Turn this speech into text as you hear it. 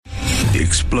The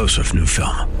explosive new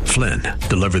film, Flynn,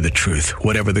 deliver the truth,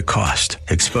 whatever the cost,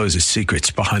 exposes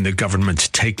secrets behind the government's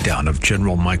takedown of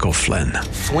General Michael Flynn.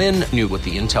 Flynn knew what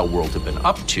the intel world had been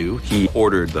up to. He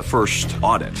ordered the first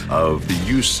audit of the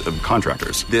use of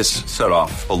contractors. This set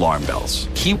off alarm bells.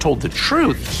 He told the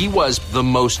truth. He was the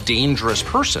most dangerous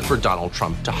person for Donald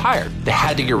Trump to hire. They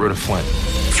had to get rid of Flynn.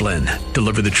 Flynn,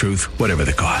 deliver the truth, whatever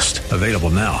the cost. Available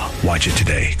now. Watch it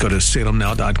today. Go to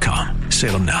salemnow.com.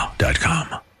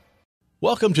 salemnow.com.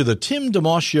 Welcome to the Tim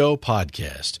DeMoss Show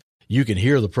podcast. You can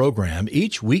hear the program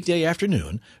each weekday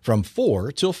afternoon from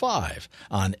 4 till 5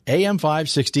 on AM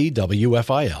 560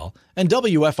 WFIL and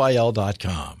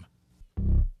WFIL.com.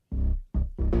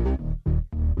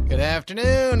 Good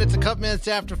afternoon. It's a couple minutes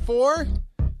after 4.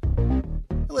 You're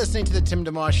listening to the Tim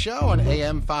DeMoss Show on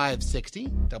AM 560,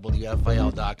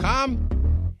 WFIL.com,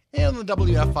 and the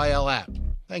WFIL app.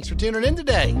 Thanks for tuning in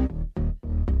today.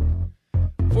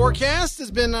 Forecast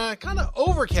has been kind of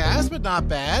overcast, but not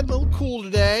bad. A little cool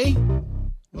today.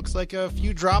 Looks like a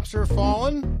few drops are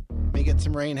falling. May get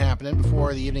some rain happening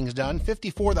before the evening's done.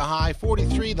 54 the high,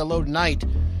 43 the low tonight.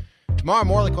 Tomorrow,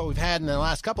 more like what we've had in the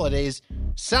last couple of days.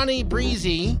 Sunny,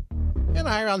 breezy, and a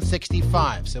high around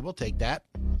 65. So we'll take that.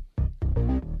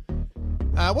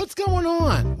 What's going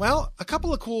on? Well, a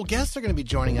couple of cool guests are going to be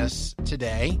joining us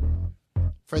today.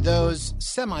 For those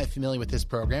semi-familiar with this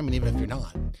program, and even if you're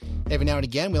not, every now and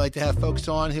again we like to have folks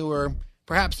on who are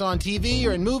perhaps on TV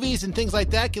or in movies and things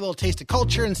like that, get a little taste of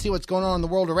culture and see what's going on in the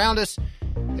world around us.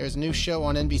 There's a new show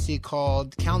on NBC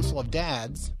called Council of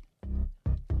Dads.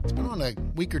 It's been on a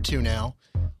week or two now,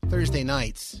 Thursday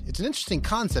nights. It's an interesting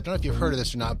concept. I don't know if you've heard of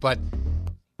this or not, but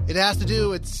it has to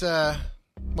do,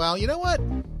 well, you know what?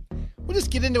 We'll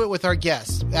just get into it with our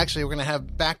guests. Actually, we're going to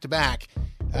have back-to-back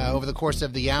over the course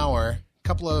of the hour. A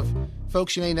couple of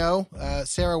folks you may know,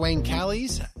 Sarah Wayne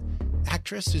Callies,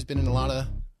 actress who's been in a lot of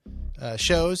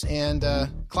shows, and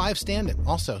Clive Standen,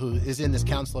 also, who is in this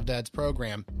Council of Dads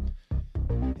program.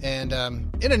 And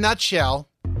in a nutshell,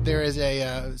 there is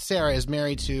Sarah is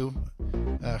married to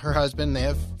her husband. They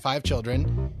have 5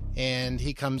 children, and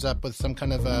he comes up with some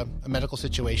kind of a medical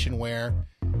situation where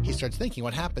he starts thinking,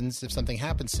 what happens if something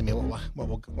happens to me? What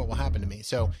will happen to me?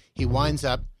 So he winds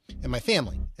up in my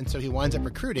family. And so he winds up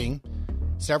recruiting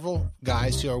several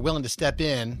guys who are willing to step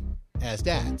in as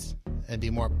dads and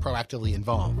be more proactively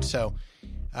involved. So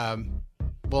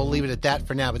we'll leave it at that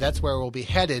for now, but that's where we'll be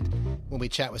headed when we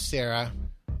chat with Sarah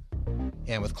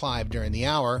and with Clive during the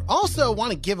hour. Also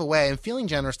want to give away, I'm feeling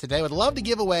generous today, would love to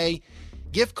give away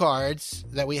gift cards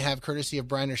that we have courtesy of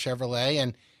Bryner Chevrolet.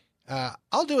 And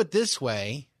I'll do it this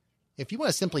way. If you want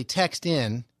to simply text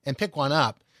in and pick one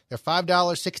up, they're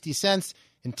 $5.60,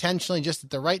 intentionally just at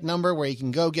the right number where you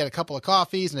can go get a couple of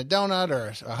coffees and a donut or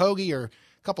a hoagie or a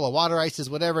couple of water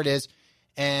ices, whatever it is,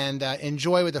 and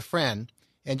enjoy with a friend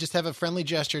and just have a friendly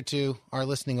gesture to our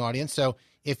listening audience. So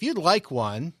if you'd like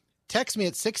one, text me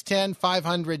at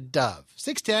 610-500-DOVE,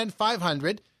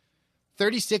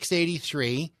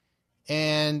 610-500-3683.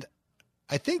 And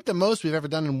I think the most we've ever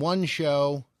done in one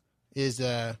show is,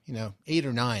 8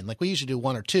 or 9. Like we usually do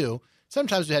 1 or 2.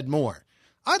 Sometimes we had more.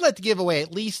 I'd like to give away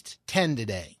at least 10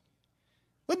 today.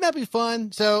 Wouldn't that be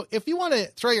fun? So if you want to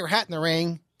throw your hat in the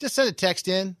ring, just send a text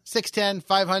in,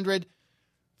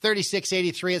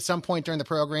 610-500-3683 at some point during the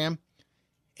program,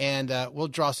 and we'll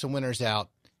draw some winners out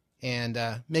and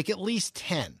make at least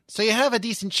 10. So you have a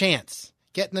decent chance.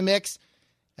 Get in the mix.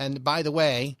 And by the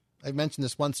way, I've mentioned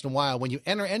this once in a while, when you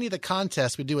enter any of the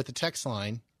contests we do at the text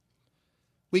line,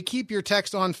 we keep your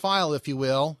text on file, if you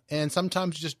will, and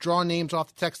sometimes you just draw names off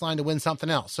the text line to win something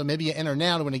else. So maybe you enter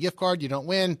now to win a gift card. You don't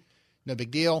win. No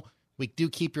big deal. We do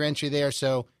keep your entry there,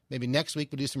 so maybe next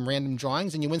week we'll do some random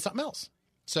drawings and you win something else.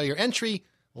 So your entry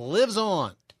lives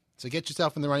on. So get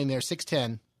yourself in the running there,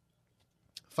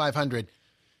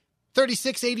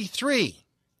 610-500-3683.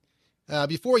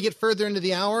 Before we get further into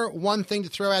the hour, one thing to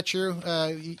throw at you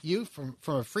from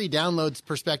a free downloads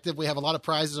perspective, we have a lot of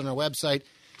prizes on our website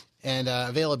and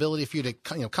availability for you to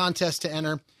contests to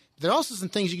enter. There are also some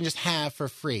things you can just have for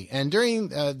free. And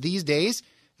during these days,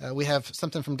 we have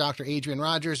something from Dr. Adrian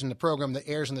Rogers in the program that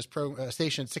airs on this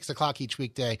station at 6 o'clock each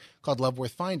weekday called Love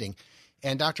Worth Finding.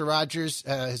 And Dr. Rogers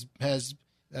has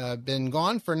been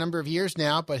gone for a number of years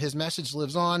now, but his message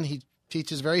lives on. He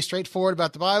teaches very straightforward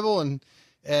about the Bible and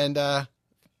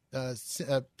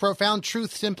profound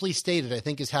truth simply stated, I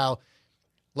think, is how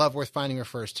Love Worth Finding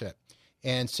refers to it.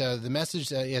 And so the message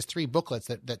has 3 booklets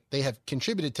that they have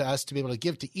contributed to us to be able to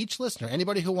give to each listener.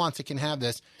 Anybody who wants it can have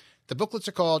this. The booklets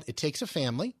are called It Takes a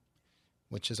Family,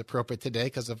 which is appropriate today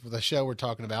because of the show we're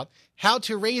talking about, How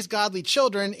to Raise Godly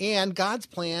Children, and God's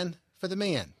Plan for the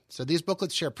Man. So these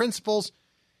booklets share principles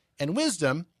and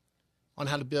wisdom on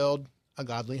how to build a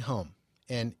godly home.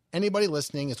 And anybody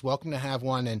listening is welcome to have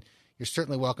one, and you're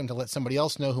certainly welcome to let somebody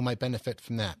else know who might benefit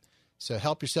from that. So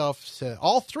help yourself to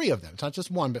all three of them. It's not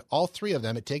just one, but all three of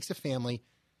them. It takes a family,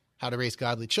 how to raise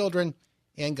godly children,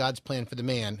 and God's plan for the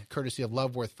man, courtesy of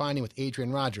Love Worth Finding with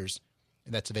Adrian Rogers.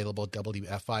 And that's available at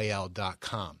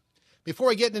WFIL.com. Before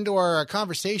we get into our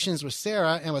conversations with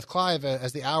Sarah and with Clive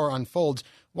as the hour unfolds,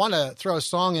 want to throw a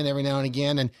song in every now and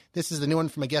again. And this is the new one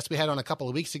from a guest we had on a couple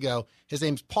of weeks ago. His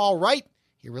name's Paul Wright.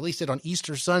 He released it on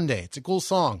Easter Sunday. It's a cool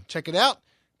song. Check it out.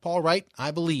 Paul Wright,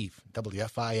 I Believe,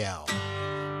 WFIL.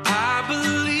 I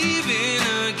believe in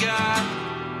a God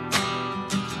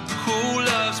who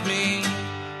loves me.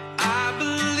 I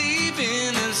believe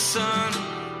in the Son,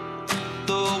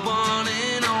 the one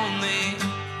and only,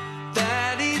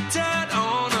 that he died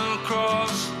on a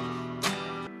cross.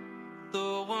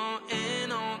 The one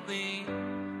and only,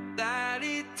 that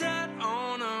he died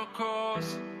on a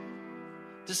cross,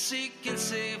 to seek and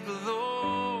save the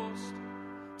lost,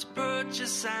 to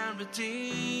purchase and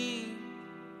redeem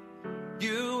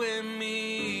you and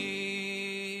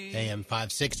me. AM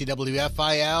 560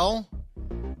 WFIL.com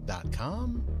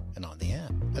and on the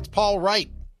app. That's Paul Wright.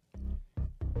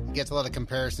 He gets a lot of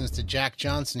comparisons to Jack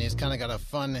Johnson. He's kind of got a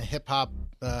fun hip-hop,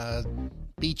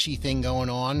 beachy thing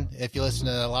going on. If you listen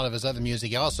to a lot of his other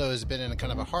music, he also has been in a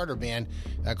kind of a harder band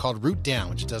called Root Down,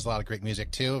 which does a lot of great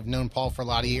music too. I've known Paul for a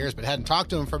lot of years, but hadn't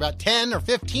talked to him for about 10 or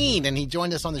 15, and he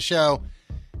joined us on the show,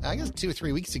 I guess 2 or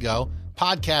 3 weeks ago.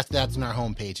 Podcast that's on our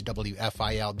homepage at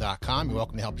WFIL.com. You're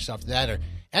welcome to help yourself to that or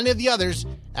any of the others,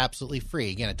 absolutely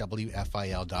free. Again, at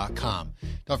WFIL.com.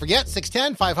 Don't forget,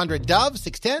 610-500-DOVE,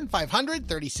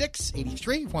 610-500-3683. If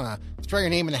you want to throw your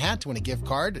name in the hat to win a gift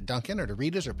card to Dunkin' or to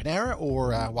Rita's or Panera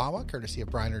or Wawa, courtesy of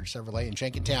Bryner Chevrolet in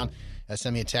Jenkintown,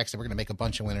 send me a text, and we're going to make a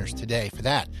bunch of winners today for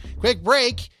that. Quick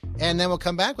break, and then we'll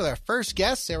come back with our first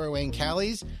guest, Sarah Wayne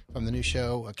Callies, from the new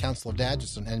show Council of Dads,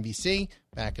 just on NBC.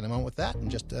 Back in a moment with that, and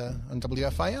just on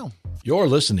WFIL. You're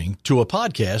listening to a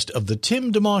podcast of The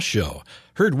Tim DeMoss Show,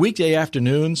 heard weekday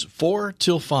afternoons 4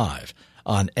 till 5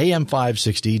 on AM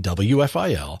 560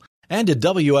 WFIL and at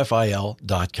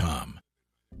WFIL.com.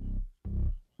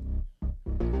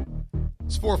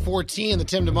 It's 4:14, The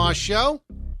Tim DeMoss Show,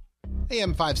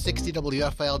 AM 560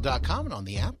 WFIL.com and on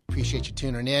the app. Appreciate you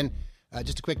tuning in.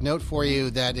 Just a quick note for you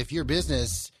that if your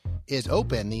business is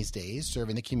open these days,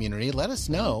 serving the community, let us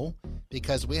know,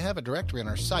 because we have a directory on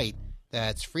our site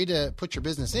that's free to put your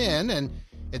business in, and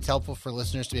it's helpful for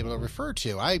listeners to be able to refer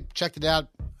to. I checked it out,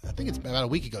 I think it's about a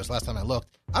week ago, it's the last time I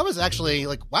looked. I was actually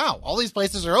like, wow, all these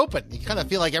places are open. You kind of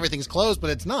feel like everything's closed, but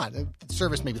it's not. The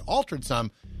service may be altered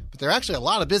some, but there are actually a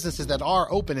lot of businesses that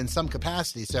are open in some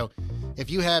capacity. So if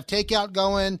you have takeout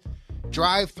going,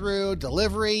 drive-through,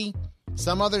 delivery,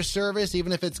 some other service,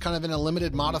 even if it's kind of in a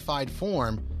limited modified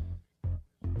form,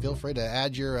 feel free to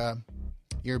add your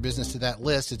business to that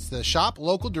list. It's the Shop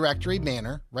Local Directory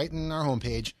banner right in our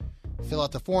homepage. Fill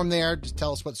out the form there. Just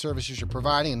tell us what services you're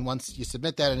providing. And once you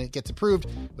submit that and it gets approved,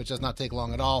 which does not take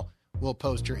long at all, we'll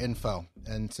post your info.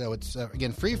 And so it's,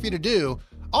 again, free for you to do.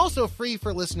 Also free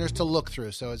for listeners to look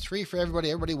through. So it's free for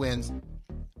everybody. Everybody wins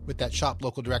with that Shop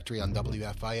Local Directory on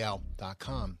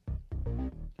WFIL.com.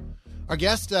 Our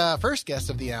first guest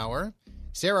of the hour,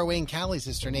 Sarah Wayne Callies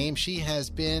is her name. She has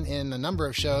been in a number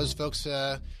of shows. Folks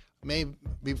may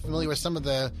be familiar with some of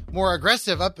the more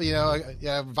aggressive,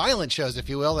 violent shows, if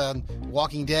you will,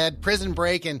 Walking Dead, Prison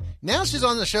Break, and now she's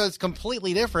on the show that's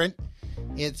completely different.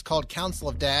 It's called Council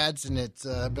of Dads, and it's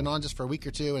been on just for a week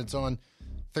or two, and it's on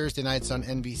Thursday nights on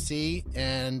NBC,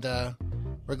 and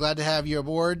we're glad to have you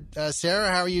aboard.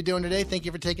 Sarah, how are you doing today? Thank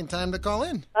you for taking time to call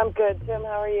in. I'm good, Tim.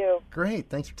 How are you? Great.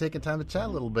 Thanks for taking time to chat a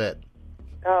little bit.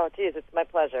 Oh, geez, it's my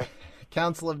pleasure.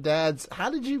 Council of Dads, how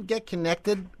did you get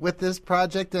connected with this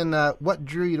project, and what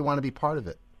drew you to want to be part of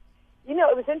it? You know,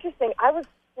 it was interesting. I was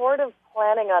sort of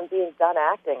planning on being done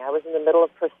acting. I was in the middle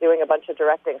of pursuing a bunch of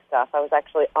directing stuff. I was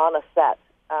actually on a set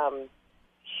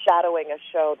shadowing a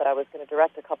show that I was going to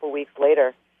direct a couple weeks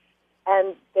later.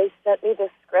 And they sent me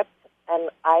this script, and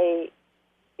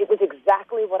it was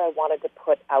exactly what I wanted to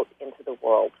put out into the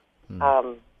world.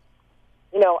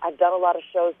 I've done a lot of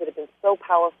shows that have been so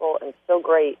powerful and so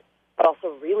great, but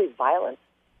also really violent.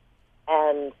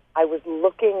 And I was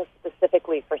looking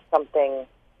specifically for something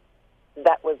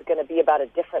that was going to be about a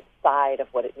different side of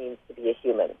what it means to be a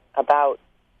human, about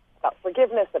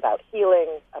forgiveness, about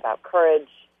healing, about courage.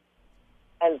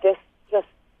 And it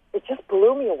just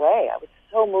blew me away. I was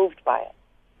so moved by it.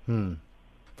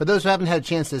 For those who haven't had a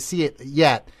chance to see it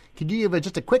yet, could you give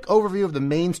just a quick overview of the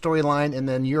main storyline and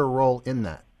then your role in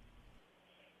that?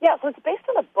 Yeah, so it's based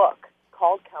on a book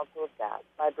called Council of Dads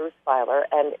by Bruce Feiler,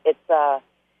 and it's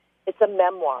a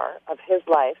memoir of his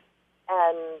life.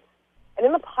 And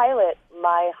in the pilot,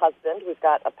 my husband, we've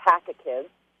got a pack of kids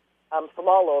from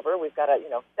all over. We've got a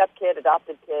step-kid,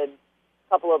 adopted kid, a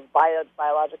couple of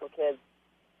biological kids.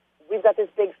 We've got this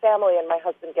big family, and my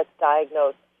husband gets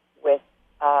diagnosed with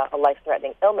a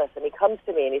life-threatening illness, and he comes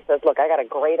to me and he says, look, I got a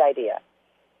great idea.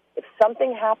 If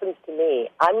something happens to me,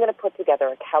 I'm going to put together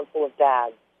a council of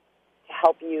dads to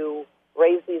help you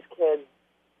raise these kids,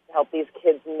 to help these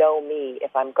kids know me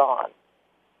if I'm gone.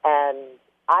 And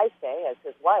I say, as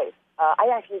his wife,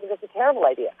 I actually think that's a terrible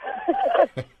idea.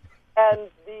 And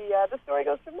the story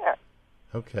goes from there.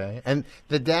 Okay. And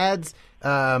the dads,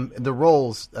 the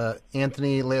roles,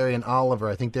 Anthony, Larry, and Oliver,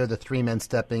 I think they're the three men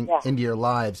stepping into your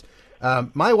lives.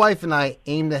 My wife and I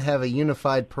aim to have a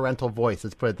unified parental voice,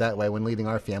 let's put it that way, when leading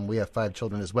our family. We have 5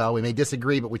 children as well. We may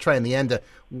disagree, but we try in the end to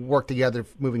work together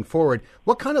moving forward.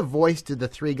 What kind of voice did the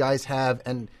three guys have,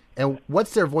 and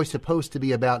what's their voice supposed to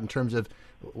be about in terms of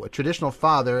a traditional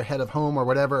father, head of home or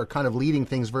whatever, kind of leading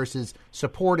things versus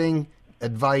supporting,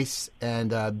 advice,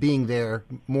 and being there,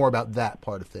 more about that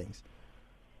part of things?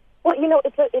 Well,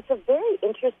 it's a very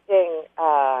interesting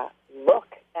look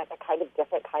at a kind of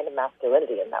different kind of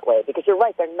masculinity in that way, because you're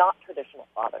right, they're not traditional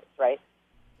fathers, right?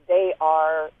 They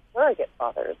are surrogate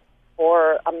fathers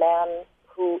for a man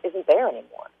who isn't there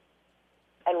anymore.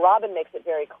 And Robin makes it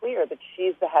very clear that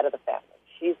she's the head of the family.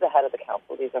 She's the head of the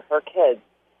council. These are her kids.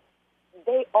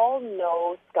 They all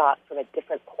know Scott from a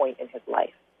different point in his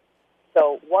life.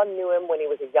 So one knew him when he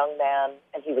was a young man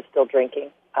and he was still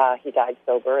drinking. He died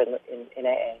sober in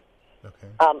AA. Okay.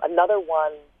 Another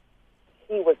one,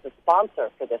 he was the sponsor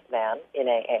for this man in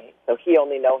AA, so he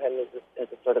only know him as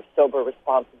a sort of sober,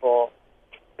 responsible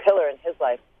pillar in his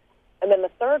life. And then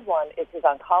the third one is his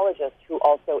oncologist, who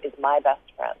also is my best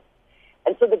friend.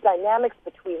 And so the dynamics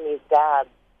between these dads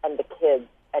and the kids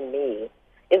and me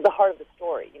is the heart of the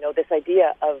story. This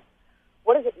idea of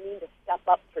what does it mean to step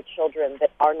up for children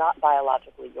that are not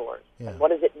biologically yours? Yeah. And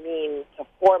what does it mean to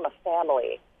form a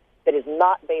family that is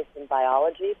not based in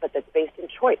biology, but that's based in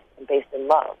choice and based in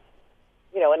love?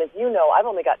 And as you know, I've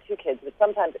only got 2 kids, but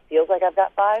sometimes it feels like I've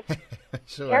got 5.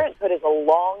 Sure. Parenthood is a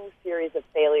long series of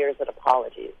failures and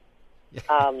apologies.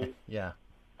 Yeah.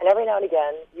 And every now and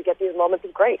again, you get these moments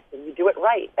of grace, and you do it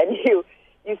right, and you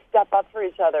step up for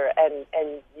each other, and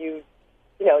you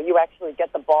actually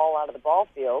get the ball out of the ball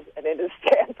field, and it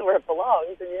stands where it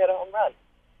belongs, and you hit a home run.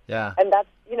 Yeah. And that's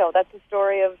the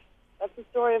story of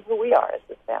who we are as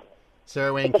this family.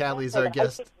 Sarah Wayne Catley's our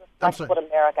guest. That's what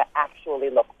America actually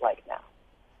looks like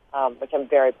now, which I'm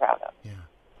very proud of. Yeah.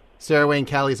 Sarah Wayne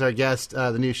Catley's our guest.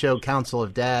 The new show, Council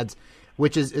of Dads,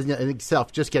 which is in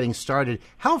itself just getting started.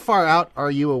 How far out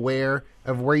are you aware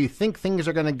of where you think things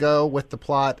are going to go with the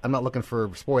plot? I'm not looking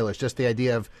for spoilers, just the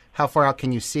idea of how far out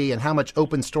can you see and how much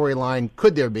open storyline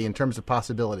could there be in terms of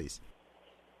possibilities?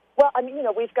 Well,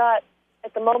 we've got,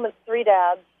 at the moment, 3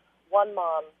 dads, 1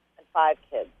 mom, and 5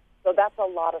 kids. So that's a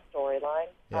lot of storyline.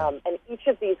 Yeah. And each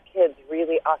of these kids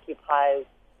really occupies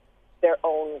their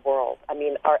own world.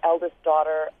 Our eldest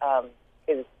daughter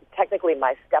is technically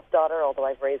my stepdaughter, although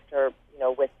I've raised her,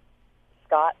 with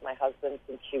Scott, my husband,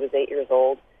 since she was 8 years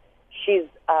old. She's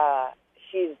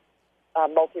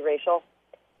multiracial,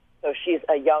 so she's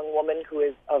a young woman who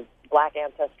is of black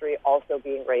ancestry, also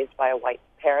being raised by a white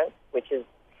parent, which is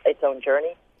its own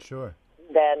journey. Sure.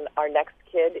 Then our next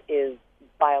kid is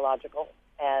biological,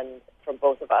 and from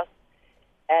both of us.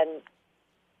 And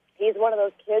he's one of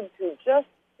those kids who just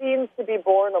seems to be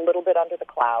born a little bit under the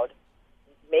cloud,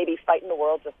 maybe fighting the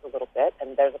world just a little bit,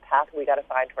 and there's a path we got to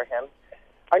find for him.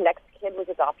 Our next kid was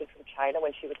adopted from China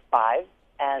when she was 5,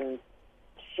 and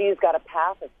she's got a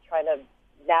path of trying to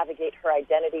navigate her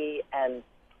identity and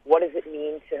what does it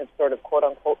mean to have sort of,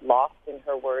 quote-unquote, lost, in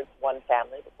her words, one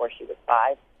family before she was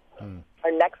 5.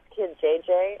 Our next kid,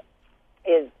 JJ,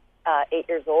 is 8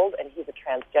 years old, and he's a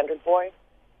transgendered boy,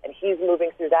 and he's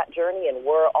moving through that journey, and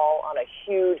we're all on a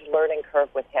huge learning curve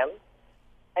with him.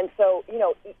 And so,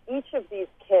 each of these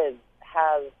kids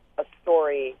has a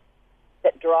story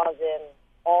that draws in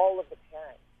all of the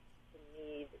parents who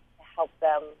need to help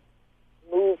them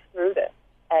move through this.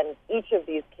 And each of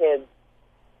these kids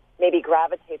maybe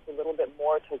gravitates a little bit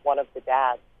more to one of the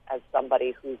dads as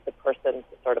somebody who's the person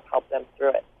to sort of help them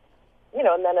through it.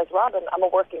 And then as Robin, I'm a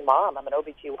working mom. I'm an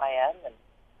OBGYN, and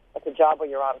that's a job where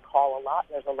you're on call a lot,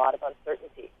 and there's a lot of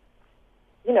uncertainty.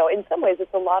 In some ways,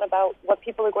 it's a lot about what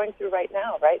people are going through right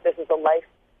now, right? This is a life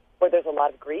where there's a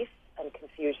lot of grief and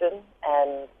confusion,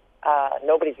 and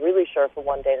nobody's really sure from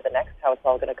one day to the next how it's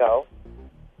all going to go.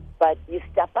 But you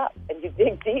step up, and you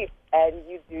dig deep, and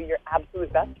you do your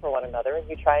absolute best for one another, and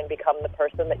you try and become the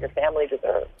person that your family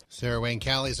deserves. Sarah Wayne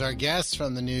Callie is our guest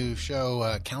from the new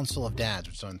show Council of Dads,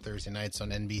 which is on Thursday nights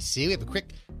on NBC. We have a quick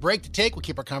break to take. We'll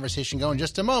keep our conversation going in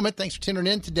just a moment. Thanks for tuning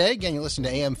in today. Again, you're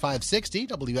listening to AM 560,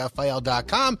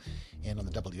 WFIL.com, and on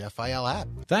the WFIL app.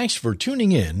 Thanks for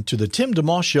tuning in to the Tim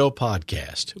DeMoss Show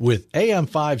podcast with AM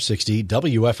 560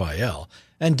 WFIL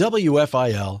and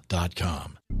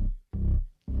WFIL.com.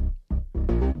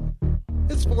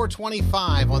 It's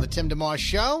 425 on the Tim DeMoss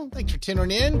Show. Thanks for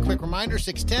tuning in. Quick reminder,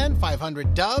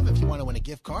 610-500-DOVE if you want to win a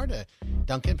gift card to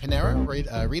Dunkin',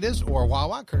 Panera, Rita's, or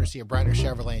Wawa, courtesy of Bryder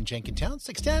Chevrolet in Jenkintown.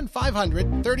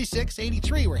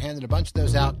 610-500-3683. We're handing a bunch of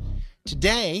those out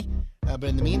today. But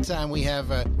in the meantime, we have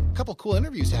a couple cool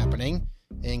interviews happening,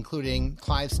 including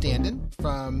Clive Standen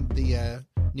from the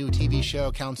new TV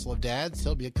show Council of Dads.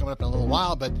 He'll be coming up in a little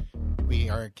while, but we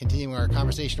are continuing our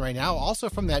conversation right now. Also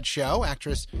from that show,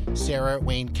 actress Sarah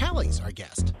Wayne Callie is our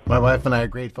guest. My wife and I are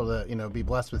grateful to, be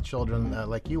blessed with children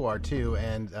like you are too,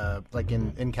 and like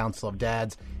in Council of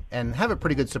Dads, and have a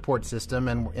pretty good support system.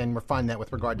 And we're finding that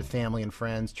with regard to family and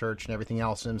friends, church, and everything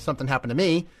else. And if something happened to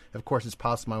me, of course, it's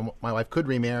possible my wife could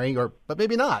remarry, but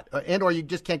maybe not, or you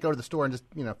just can't go to the store and just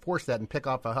force that and pick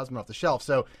off a husband off the shelf.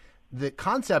 So the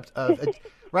concept of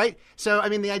right. So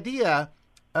the idea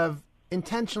of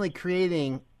intentionally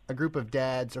creating a group of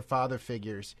dads or father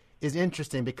figures is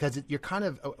interesting because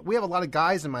we have a lot of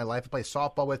guys in my life I play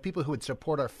softball with, people who would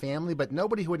support our family, but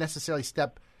nobody who would necessarily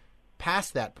step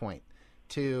past that point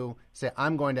to say,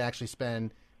 I'm going to actually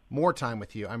spend more time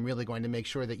with you. I'm really going to make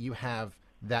sure that you have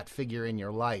that figure in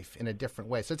your life in a different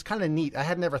way. So it's kind of neat. I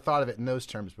had never thought of it in those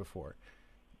terms before.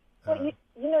 Well, you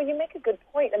make a good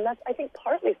point, and that's, I think,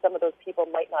 partly some of those people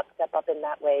might not step up in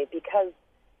that way because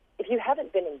if you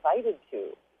haven't been invited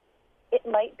to, it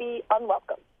might be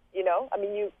unwelcome,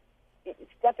 you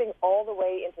stepping all the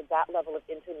way into that level of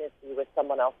intimacy with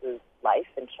someone else's life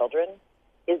and children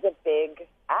is a big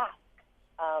ask.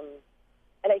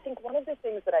 And I think one of the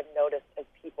things that I've noticed as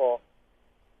people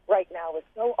right now is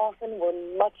so often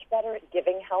we're much better at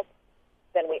giving help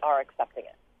than we are accepting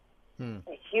it.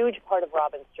 A huge part of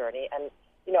Robin's journey, and,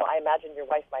 I imagine your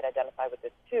wife might identify with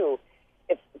this too,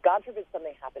 if, God forbid,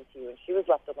 something happened to you and she was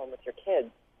left alone with your kids,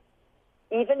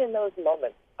 even in those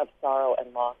moments of sorrow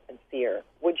and loss and fear,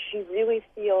 would she really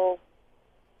feel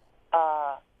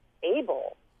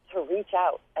able to reach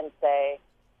out and say,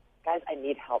 guys, I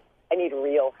need help. I need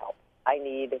real help. I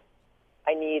need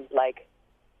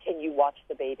can you watch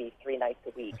the baby 3 nights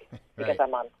a week because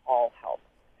I'm on call help.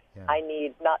 Yeah. I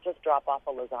need not just drop off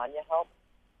a lasagna help.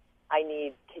 I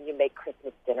need, can you make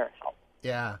Christmas dinner help?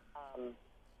 Yeah.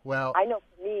 Well, I know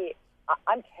for me,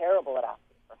 I'm terrible at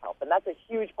asking for help, and that's a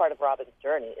huge part of Robin's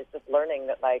journey, is just learning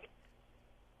that,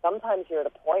 sometimes you're at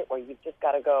a point where you've just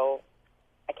got to go,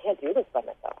 I can't do this by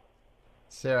myself.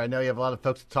 Sarah, I know you have a lot of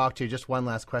folks to talk to. Just one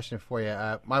last question for you.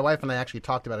 My wife and I actually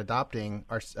talked about adopting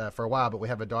for a while, but we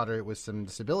have a daughter with some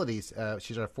disabilities.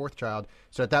 She's our 4th child.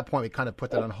 So at that point, we kind of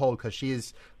put that on hold because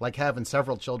she's like having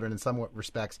several children in some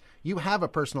respects. You have a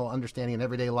personal understanding in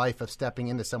everyday life of stepping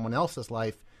into someone else's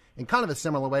life in kind of a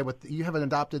similar way. You have an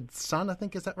adopted son, I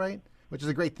think, is that right? Which is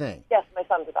a great thing. Yes, my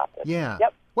son's adopted. Yeah.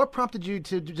 Yep. What prompted you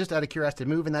to, just out of curiosity,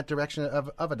 move in that direction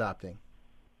of adopting?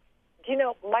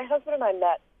 My husband and I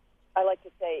met, I like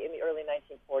to say, in the early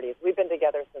 1940s. We've been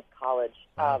together since college.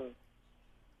 Wow.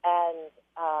 And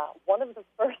one of the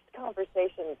first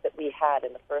conversations that we had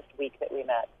in the first week that we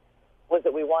met was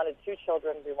that we wanted 2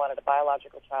 children, we wanted a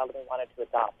biological child, and we wanted to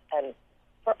adopt. And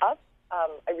for us,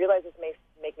 I realize this may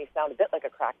make me sound a bit like a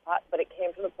crackpot, but it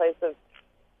came from the place of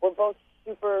we're both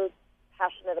super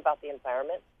passionate about the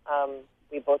environment.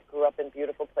 We both grew up in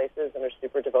beautiful places and are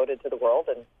super devoted to the world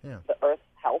and the Earth's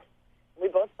health. We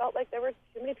both felt like there were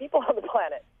too many people on the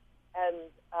planet. And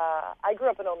I grew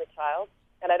up an only child,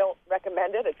 and I don't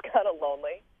recommend it. It's kind of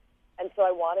lonely. And so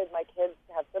I wanted my kids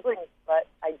to have siblings, but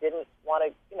I didn't want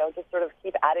to, just sort of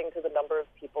keep adding to the number of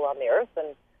people on the Earth.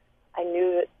 And I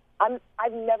knew that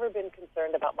I've never been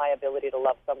concerned about my ability to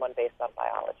love someone based on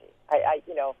biology.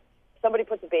 Somebody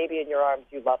puts a baby in your arms,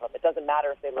 you love them. It doesn't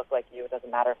matter if they look like you. It doesn't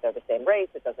matter if they're the same race.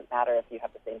 It doesn't matter if you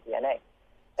have the same DNA.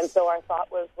 And so our thought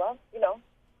was,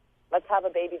 let's have a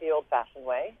baby the old-fashioned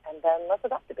way, and then let's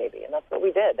adopt a baby. And that's what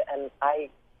we did. And I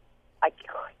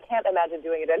can't imagine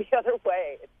doing it any other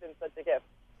way. It's been such a gift.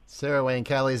 Sarah Wayne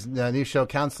Callie's new show,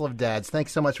 Council of Dads.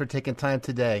 Thanks so much for taking time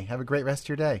today. Have a great rest of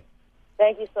your day.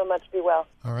 Thank you so much. Be well.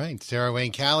 All right. Sarah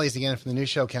Wayne Callie is again from the new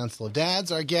show, Council of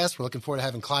Dads, our guest. We're looking forward to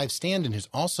having Clive Standen, who's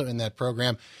also in that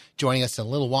program, joining us in a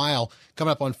little while.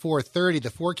 Coming up on 4:30, the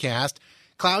forecast.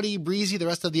 Cloudy, breezy the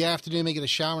rest of the afternoon. May get a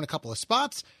shower in a couple of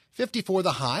spots. 54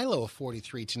 the high, low of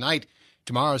 43 tonight.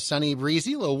 Tomorrow's sunny,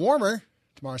 breezy, a little warmer.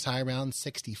 Tomorrow's high around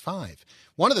 65.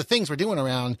 One of the things we're doing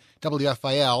around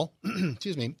WFIL,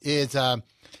 excuse me, is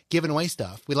giving away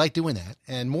stuff. We like doing that.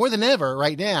 And more than ever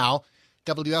right now,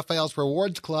 WFIL's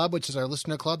Rewards Club, which is our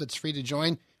listener club that's free to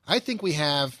join, I think we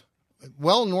have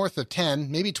well north of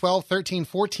 10, maybe 12, 13,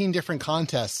 14 different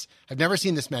contests. I've never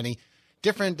seen this many.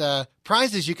 Different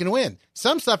prizes you can win.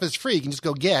 Some stuff is free. You can just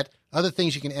go get. Other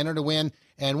things you can enter to win.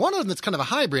 And one of them that's kind of a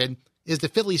hybrid is the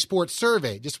Philly Sports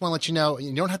Survey. Just want to let you know,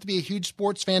 you don't have to be a huge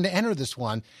sports fan to enter this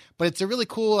one, but it's a really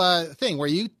cool thing where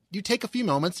you take a few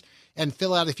moments and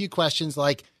fill out a few questions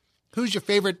like, who's your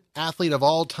favorite athlete of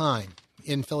all time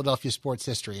in Philadelphia sports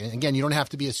history? And again, you don't have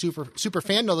to be a super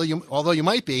fan, although you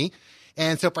might be.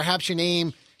 And so perhaps your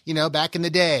name, back in the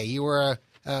day, you were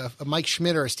a Mike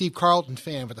Schmidt or a Steve Carlton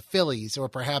fan for the Phillies, or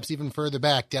perhaps even further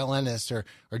back, Del Ennis or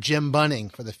Jim Bunning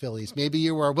for the Phillies. Maybe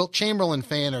you were a Wilt Chamberlain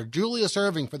fan or Julius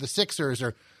Erving for the Sixers,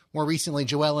 or more recently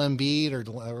Joel Embiid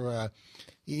or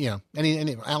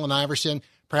any Allen Iverson,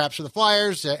 perhaps for the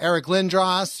Flyers, Eric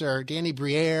Lindros or Danny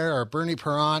Briere or Bernie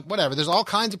Parent, whatever. There's all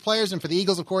kinds of players, and for the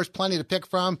Eagles, of course, plenty to pick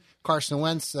from. Carson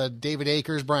Wentz, David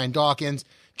Akers, Brian Dawkins,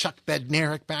 Chuck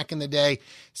Bednarik back in the day.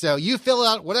 So you fill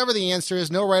out whatever the answer is,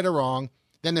 no right or wrong.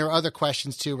 Then there are other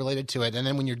questions, too, related to it. And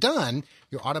then when you're done,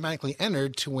 you're automatically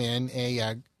entered to win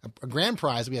a grand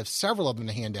prize. We have several of them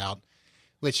to hand out,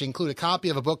 which include a copy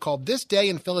of a book called This Day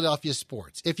in Philadelphia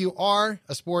Sports. If you are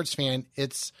a sports fan,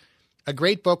 it's a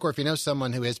great book, or if you know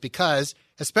someone who is, because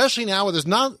especially now where there's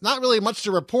not really much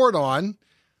to report on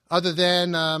other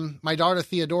than my daughter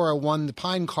Theodora won the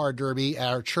Pine Car Derby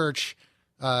at our church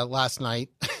last night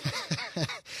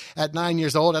at 9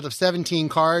 years old out of 17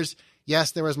 cars.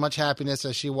 Yes, there was much happiness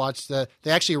as she watched they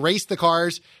actually raced the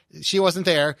cars. She wasn't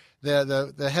there.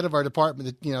 The head of our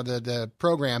department, the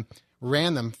program,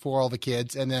 ran them for all the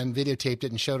kids and then videotaped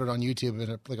it and showed it on YouTube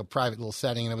in a private little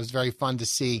setting. And it was very fun to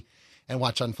see and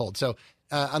watch unfold. So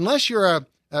unless you're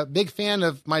a big fan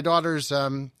of my daughter's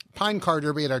Pine Car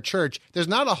Derby at our church, there's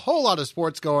not a whole lot of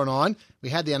sports going on. We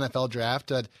had the NFL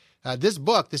draft. This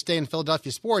book, This Day in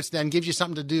Philadelphia Sports, then gives you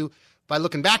something to do by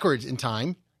looking backwards in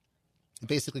time. It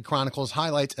basically chronicles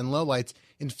highlights and lowlights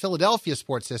in Philadelphia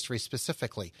sports history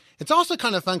specifically. It's also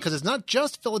kind of fun because it's not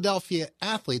just Philadelphia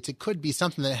athletes. It could be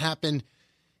something that happened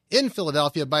in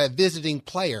Philadelphia by a visiting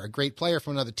player, a great player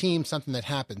from another team, something that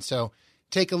happened. So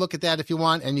take a look at that if you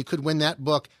want, and you could win that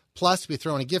book. Plus, we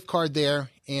throw in a gift card there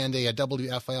and a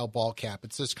WFIL ball cap.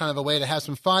 It's just kind of a way to have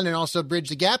some fun and also bridge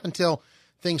the gap until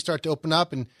things start to open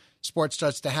up and sports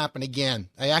starts to happen again.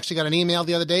 I actually got an email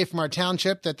the other day from our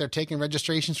township that they're taking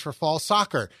registrations for fall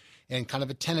soccer, and kind of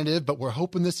a tentative, but we're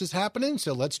hoping this is happening,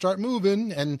 so let's start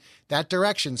moving in that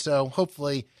direction. So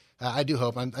hopefully, I do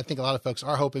hope, I think a lot of folks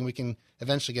are hoping we can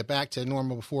eventually get back to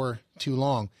normal before too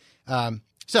long.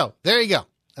 So there you go.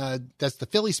 That's the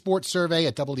Philly Sports Survey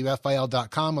at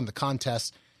WFIL.com on the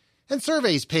contests and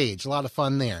surveys page. A lot of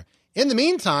fun there. In the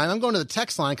meantime, I'm going to the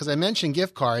text line because I mentioned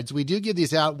gift cards. We do give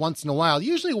these out once in a while,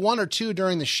 usually one or two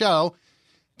during the show.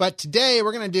 But today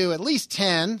we're going to do at least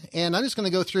 10, and I'm just going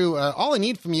to go through. All I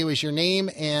need from you is your name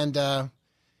and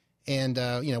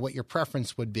what your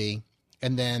preference would be,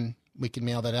 and then we can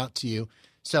mail that out to you.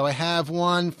 So I have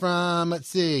one from, let's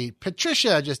see,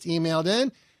 Patricia just emailed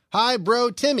in. Hi, bro,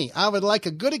 Timmy. I would like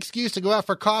a good excuse to go out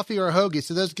for coffee or a hoagie,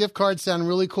 so those gift cards sound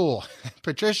really cool.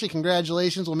 Patricia,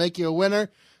 congratulations. We'll make you a winner.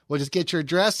 We'll just get your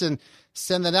address and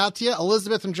send that out to you.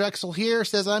 Elizabeth from Drexel here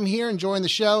says, I'm here enjoying the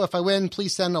show. If I win,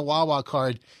 please send a Wawa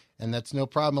card. And that's no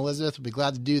problem, Elizabeth. We'll be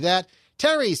glad to do that.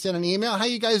 Terry sent an email. How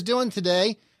you guys doing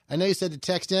today? I know you said to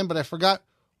text in, but I forgot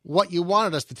what you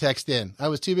wanted us to text in. I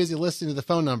was too busy listening to the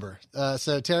phone number.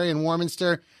 So Terry in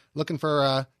Warminster looking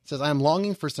for, says, I'm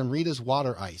longing for some Rita's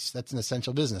water ice. That's an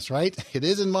essential business, right? It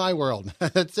is in my world.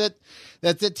 That's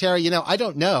it, Terry. I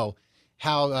don't know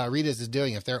how Rita's is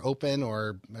doing, if they're open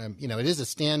or, it is a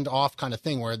standoff kind of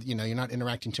thing where, you're not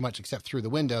interacting too much except through the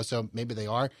window. So maybe they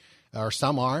are, or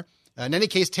some are. In any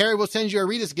case, Terry will send you a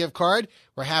Rita's gift card.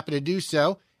 We're happy to do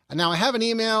so. And now I have an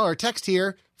email or text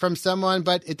here from someone,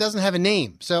 but it doesn't have a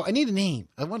name. So I need a name.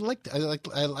 I like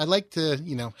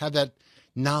to have that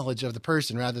knowledge of the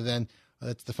person rather than,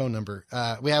 that's the phone number.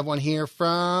 We have one here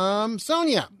from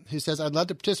Sonia who says, I'd love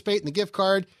to participate in the gift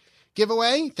card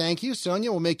giveaway. Thank you,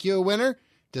 Sonia. We'll make you a winner.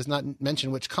 Does not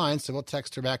mention which kind, so we'll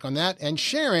text her back on that. And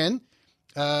Sharon,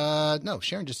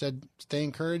 Sharon just said, stay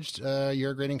encouraged.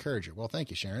 You're a great encourager. Well, thank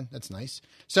you, Sharon. That's nice.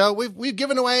 So we've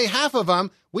given away half of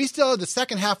them. We still have the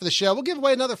second half of the show. We'll give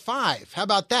away another 5. How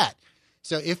about that?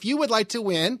 So if you would like to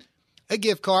win a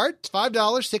gift card, it's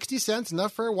 $5.60,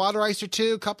 enough for a water ice or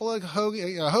two, a couple of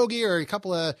hoagie or a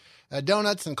couple of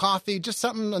donuts and coffee, just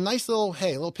something, a nice little, hey,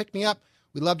 a little pick-me-up.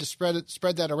 We love to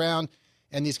spread that around.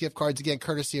 And these gift cards, again,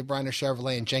 courtesy of Bryner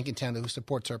Chevrolet in Jenkintown, who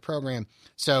supports our program.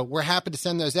 So we're happy to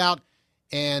send those out.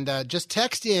 And just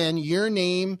text in your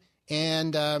name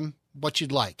and what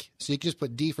you'd like. So you can just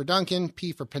put D for Dunkin',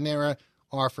 P for Panera,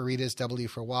 R for Rita's, W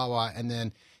for Wawa. And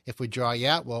then if we draw you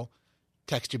out, we'll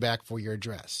text you back for your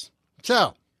address.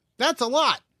 So that's a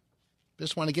lot.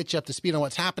 Just want to get you up to speed on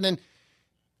what's happening.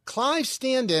 Clive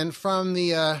Standen from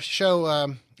the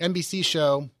show, NBC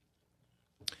show,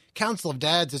 Council of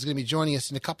Dads, is going to be joining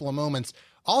us in a couple of moments.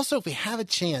 Also, if we have a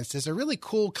chance, there's a really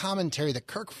cool commentary that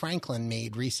Kirk Franklin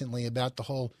made recently about the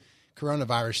whole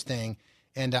coronavirus thing.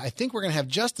 And I think we're going to have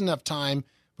just enough time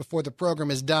before the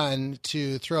program is done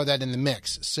to throw that in the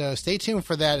mix. So stay tuned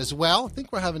for that as well. I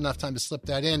think we'll have enough time to slip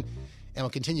that in. And we'll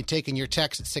continue taking your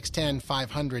text at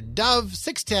 610-500-DOVE,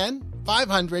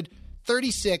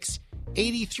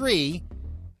 610-500-3683.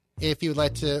 If you would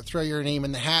like to throw your name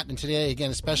in the hat. And today, again,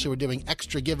 especially, we're doing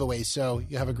extra giveaways, so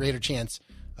you have a greater chance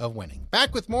of winning.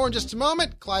 Back with more in just a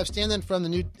moment. Clive Standen from the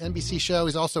new NBC show.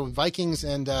 He's also with Vikings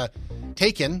and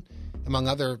Taken, among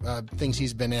other things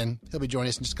he's been in. He'll be joining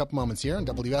us in just a couple moments here on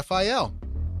WFIL.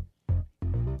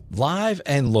 Live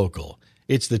and local.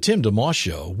 It's the Tim DeMoss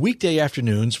Show, weekday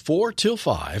afternoons 4 till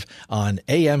 5 on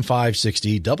AM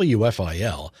 560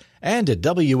 WFIL and at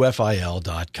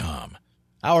WFIL.com.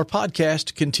 Our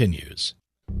podcast continues.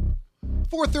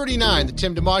 4:39, the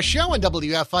Tim DeMoss Show on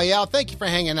WFIL. Thank you for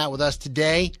hanging out with us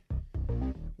today.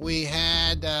 We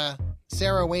had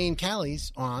Sarah Wayne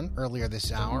Callies on earlier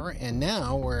this hour, and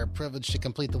now we're privileged to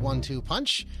complete the 1-2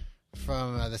 punch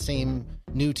from the same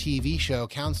new TV show,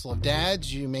 Council of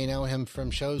Dads. You may know him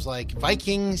from shows like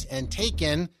Vikings and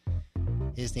Taken.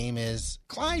 His name is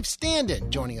Clive Standen,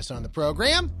 joining us on the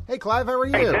program. Hey, Clive, how are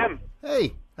you? Hey, Tim.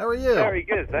 Hey, how are you? Very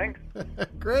good, thanks.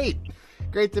 Great.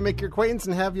 Great to make your acquaintance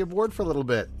and have you aboard for a little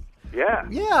bit. Yeah.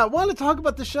 Yeah, I want to talk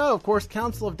about the show. Of course,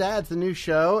 Council of Dads, the new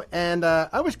show. And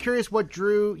I was curious what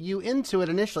drew you into it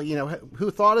initially. You know,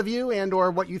 who thought of you and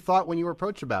or what you thought when you were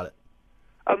approached about it?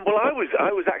 Well, I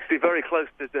was actually very close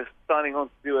to just signing on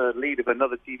to do a lead of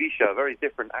another TV show, a very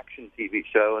different action TV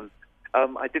show. And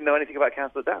I didn't know anything about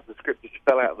Council of Dads. The script just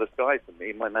fell out of the sky for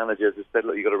me. My manager just said,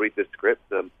 look, you've got to read this script.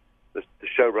 The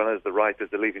showrunners, the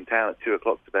writers are leaving town at 2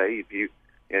 o'clock today. If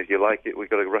you like it, we've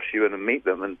got to rush you in and meet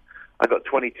them. And I got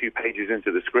 22 pages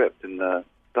into the script and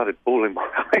started bawling my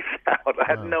eyes out. I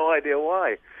had no idea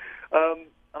why. And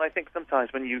I think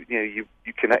sometimes when you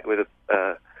connect with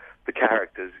the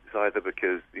characters, it's either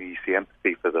because you see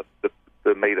empathy for the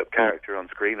made-up character on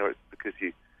screen, or it's because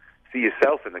you see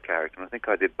yourself in the character. And I think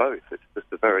I did both. It's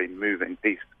just a very moving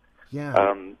piece. Yeah.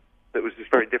 That was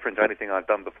just very different to anything I'd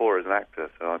done before as an actor.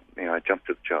 So I jumped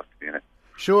at the chance to be in it.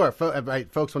 Sure.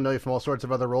 Folks will know you from all sorts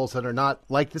of other roles that are not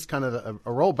like this kind of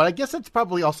a role. But I guess it's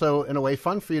probably also, in a way,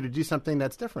 fun for you to do something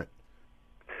that's different.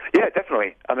 Yeah,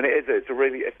 definitely. I mean, it is. It's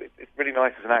really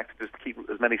nice as an actor to keep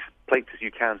as many plates as you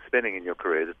can spinning in your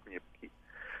career. Just,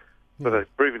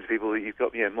 proving to people that you've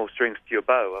got more strings to your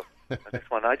bow. And this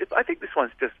one, I think this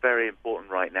one's just very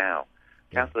important right now.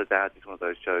 Yeah. Council of Dads is one of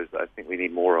those shows that I think we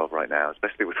need more of right now,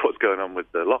 especially with what's going on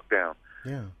with the lockdown.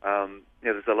 Yeah.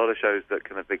 There's a lot of shows that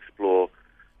kind of explore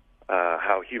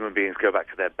how human beings go back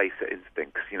to their basic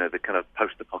instincts. The kind of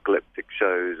post-apocalyptic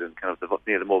shows and kind of the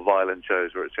more violent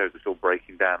shows where it shows us all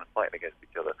breaking down and fighting against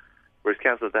each other. Whereas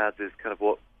Council of Dads is kind of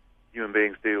what human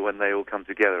beings do when they all come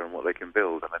together and what they can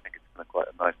build. And I think it's kind of quite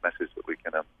a nice message that we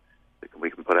can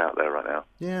put out there right now.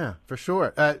 Yeah, for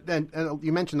sure. And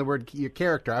you mentioned the word your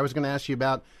character. I was going to ask you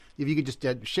about if you could just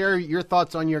share your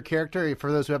thoughts on your character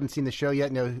for those who haven't seen the show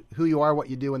yet, know who you are, what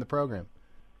you do in the program.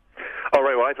 All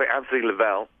right. Well, I play Anthony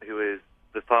Lavelle, who is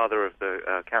the father of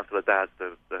the Council of Dads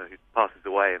who passes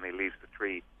away, and he leaves the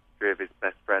three of his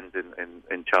best friends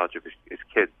in charge of his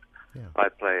kids. Yeah. I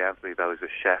play Anthony Lavelle, who's a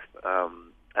chef,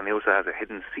 and he also has a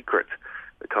hidden secret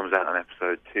that comes out in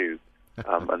episode 2.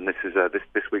 And this is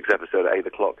this week's episode at 8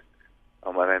 o'clock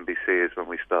on NBC is when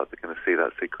we start to kind of see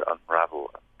that secret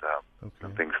unravel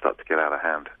and things start to get out of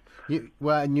hand.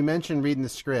 And you mentioned reading the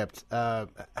script.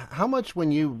 How much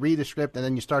when you read a script and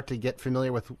then you start to get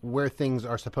familiar with where things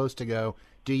are supposed to go,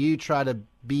 do you try to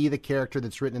be the character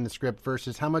that's written in the script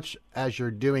versus how much, as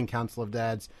you're doing Council of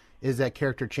Dads, is that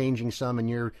character changing some and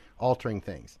you're altering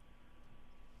things?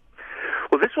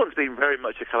 Well, this one's been very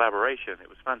much a collaboration. It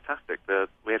was fantastic.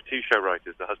 We have 2 show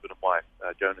writers, the husband and wife,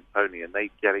 Joan and Tony, and they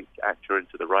get each actor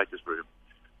into the writer's room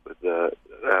with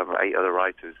 8 other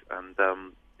writers and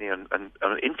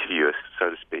interview us, so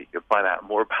to speak, and find out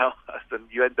more about us. And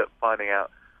you end up finding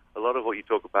out a lot of what you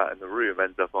talk about in the room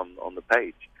ends up on the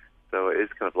page. So it is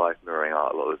kind of life mirroring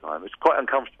art a lot of the time. It's quite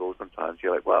uncomfortable sometimes.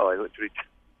 You're like, well, I literally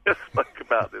just spoke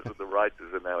about this with the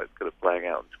writers, and now it's kind of playing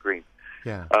out on screen.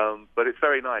 Yeah. But it's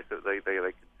very nice that they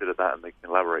consider that and they can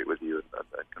elaborate with you and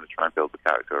kind of try and build the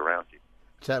character around you.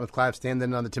 Chatting with Clive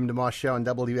Standen on the Tim DeMoss Show on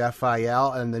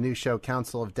WFIL and the new show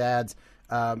Council of Dads.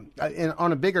 And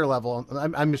on a bigger level,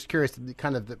 I'm just curious,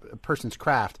 kind of the person's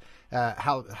craft,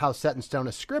 how set in stone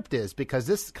a script is, because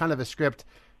this kind of a script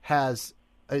has,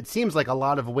 it seems like a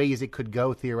lot of ways it could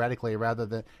go theoretically, rather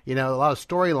than, a lot of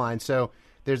storylines. So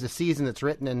there's a season that's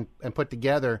written and put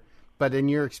together, but in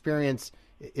your experience,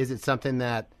 is it something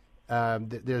that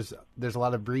there's a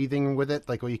lot of breathing with it,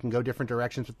 like where you can go different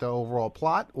directions with the overall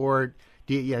plot, or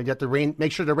do you have to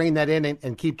make sure to rein that in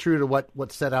and keep true to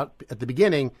what's set out at the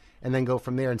beginning, and then go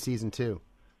from there in season 2?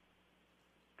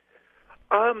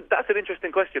 That's an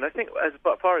interesting question. I think as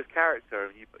far as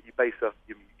character, you base off.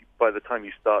 By the time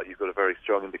you start, you've got a very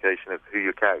strong indication of who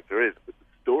your character is. But the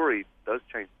story does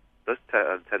tend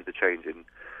to change in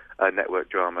network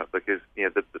drama, because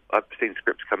I've seen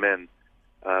scripts come in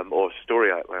or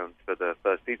story outlines for the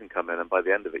first season come in, and by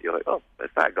the end of it, you're like, oh, there's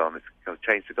that gone. It's kind of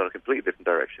changed. It's gone a completely different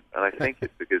direction. And I think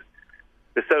it's because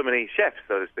there's so many chefs,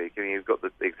 so to speak. I mean, you've got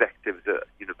the executives at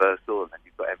Universal, and then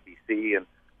you've got NBC, and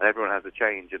everyone has a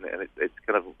change, and it's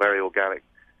kind of a very organic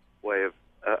way of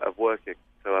working.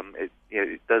 So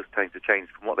it does tend to change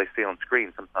from what they see on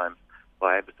screen. Sometimes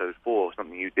by episode 4,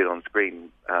 something you did on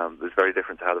screen was very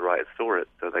different to how the writers saw it.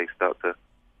 So they start to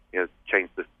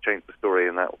change the story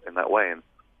in that way. And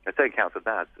I'd say in Council of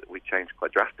Dads, we changed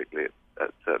quite drastically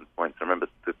at certain points. I remember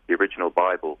the original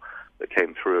Bible that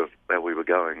came through of where we were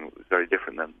going was very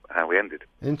different than how we ended.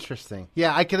 Interesting.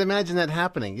 Yeah, I can imagine that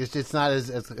happening. It's not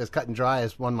as cut and dry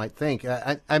as one might think.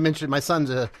 I mentioned my son's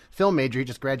a film major. He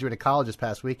just graduated college this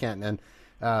past weekend, and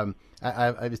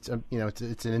it's an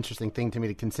interesting thing to me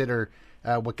to consider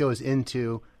what goes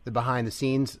into the behind the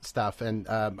scenes stuff. And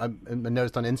I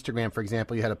noticed on Instagram, for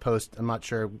example, you had a post. I'm not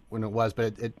sure when it was,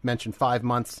 but it mentioned 5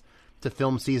 months to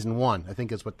film season 1, I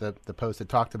think is what the post had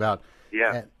talked about.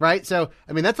 Yeah. Right? So,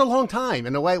 I mean, that's a long time.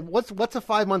 In a way, what's a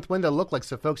 5-month window look like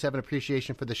so folks have an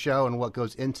appreciation for the show and what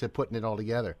goes into putting it all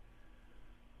together?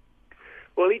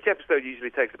 Well, each episode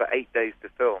usually takes about 8 days to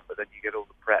film, but then you get all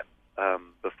the prep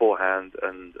beforehand,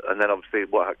 and then obviously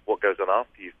what goes on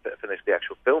after you finish the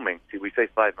actual filming. See, we say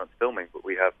 5 months filming, but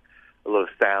we have a lot of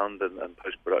sound and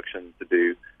post-production to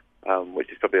do,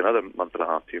 which is probably another month and a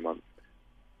half, 2 months.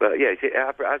 But yeah,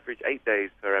 average 8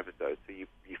 days per episode. So you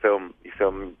film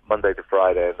Monday to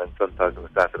Friday, and then sometimes on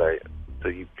a Saturday. So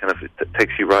you kind of, it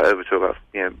takes you right over to about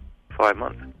 5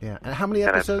 months. Yeah. And how many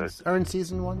episodes are in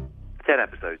season 1? 10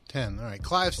 episodes. 10. All right.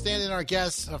 Clive Standen, our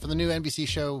guest for the new NBC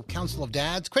show Council of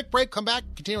Dads. Quick break. Come back.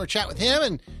 Continue our chat with him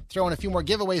and throw in a few more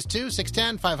giveaways too.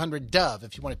 610-500-DOVE.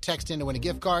 If you want to text in to win a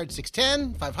gift card,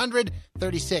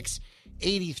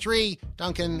 610-500-3683.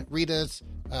 Dunkin', Rita's,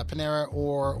 Panera,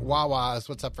 or Wawa's.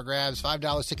 What's up for grabs?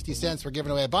 $5.60. We're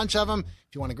giving away a bunch of them.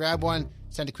 If you want to grab one,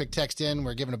 send a quick text in.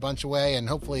 We're giving a bunch away, and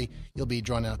hopefully you'll be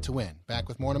drawn out to win. Back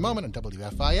with more in a moment on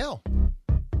WFIL.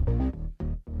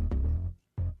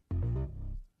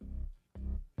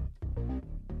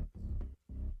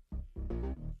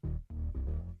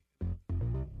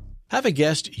 Have a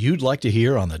guest you'd like to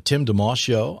hear on the Tim DeMoss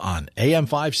Show on AM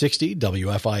 560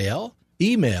 WFIL?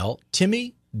 Email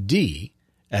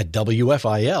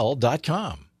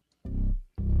timmyd@wfil.com.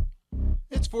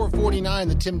 It's 4:49,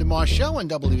 the Tim DeMoss Show on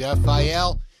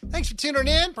WFIL. Thanks for tuning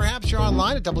in. Perhaps you're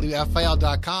online at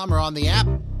WFIL.com or on the app.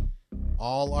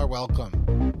 All are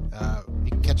welcome.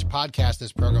 You can catch a podcast of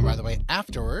this program, by the way,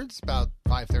 afterwards, about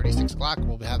 5:30, 6 o'clock.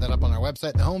 We'll have that up on our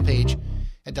website, the homepage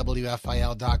at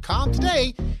WFIL.com.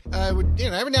 Today,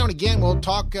 every now and again, we'll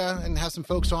talk and have some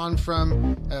folks on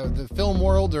from the film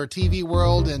world or TV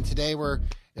world, and today we're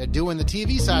doing the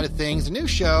TV side of things, a new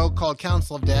show called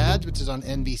Council of Dads, which is on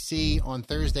NBC on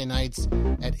Thursday nights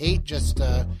at 8, just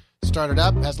started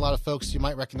up. Has a lot of folks you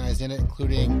might recognize in it,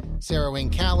 including Sarah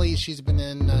Wayne Callie. She's been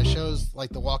in shows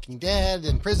like The Walking Dead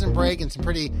and Prison Break and some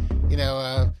pretty,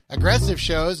 aggressive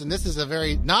shows. And this is a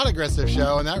very not aggressive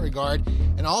show in that regard.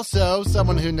 And also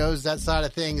someone who knows that side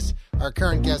of things, our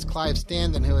current guest, Clive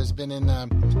Standen, who has been in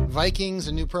Vikings,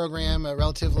 a new program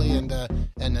relatively, and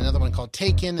another one called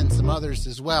Taken and some others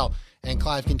as well. And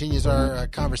Clive continues our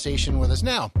conversation with us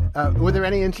now. Were there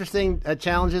any interesting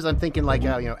challenges? I'm thinking like,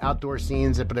 outdoor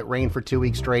scenes, but it rained for 2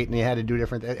 weeks straight and you had to do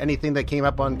different. Anything that came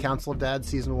up on Council of Dads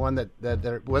season 1 that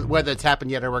whether it's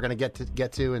happened yet or we're going to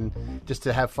get to, and just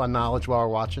to have fun knowledge while we're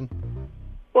watching?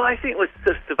 Well, I think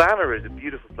Savannah is a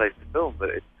beautiful place to film, but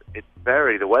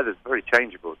the weather's very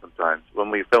changeable sometimes.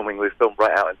 When we film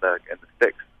right out in the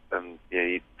sticks, and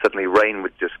suddenly rain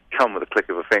would just come with a click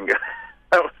of a finger.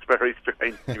 That was very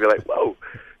strange. You'd be like, whoa,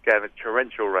 getting a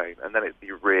torrential rain, and then it'd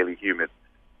be really humid.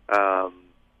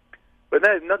 But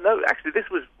no. Actually, this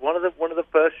was one of the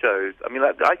first shows. I mean,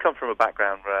 I come from a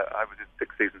background where I was in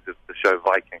 6 seasons of the show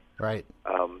Viking, right?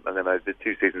 And then I did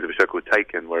 2 seasons of a show called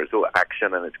Taken, where it's all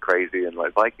action and it's crazy. And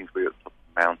like Vikings, we were at the top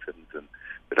of mountains and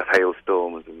we'd have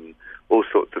hailstorms and all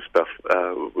sorts of stuff.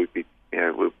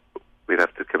 We'd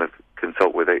have to kind of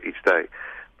consult with it each day.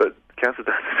 But Council of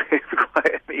Dads is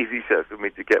quite an easy show for me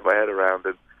to get my head around,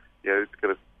 and it's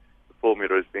kind of the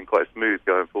formula has been quite smooth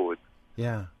going forward.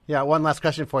 Yeah. One last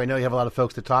question for you. I know you have a lot of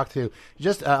folks to talk to.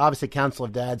 Just obviously, Council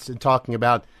of Dads and talking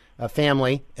about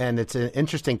family, and it's an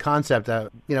interesting concept.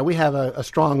 We have a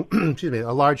strong,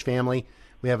 a large family.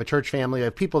 We have a church family. We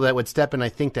have people that would step in, I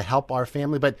think, to help our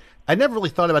family. But I never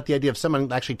really thought about the idea of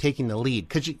someone actually taking the lead,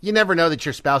 because you never know that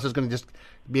your spouse is going to just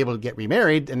be able to get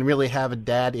remarried and really have a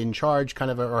dad in charge, kind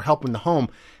of, or help in the home.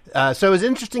 So it was an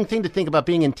interesting thing to think about,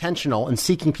 being intentional and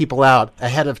seeking people out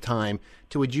ahead of time.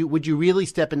 Would you really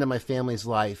step into my family's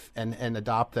life and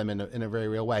adopt them in a very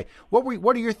real way?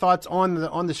 What are your thoughts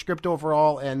on the script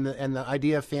overall and the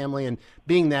idea of family and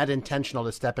being that intentional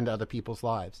to step into other people's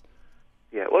lives?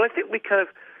 Yeah, well, I think we kind of,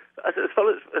 as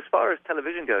far as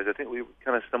television goes, I think we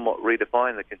kind of somewhat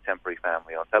redefine the contemporary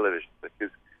family on television,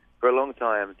 because for a long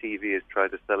time TV has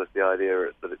tried to sell us the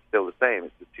idea that it's still the same.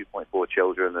 It's the 2.4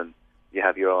 children, and you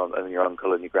have your aunt and your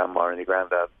uncle and your grandma and your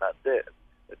granddad, and that's it.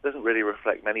 It doesn't really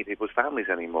reflect many people's families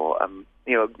anymore.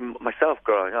 Myself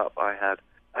growing up, I had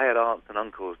aunts and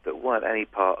uncles that weren't any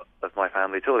part of my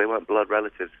family at all. They weren't blood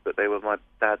relatives, but they were my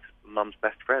dad's mum's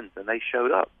best friends, and they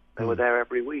showed up. They were there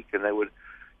every week, and they would,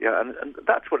 and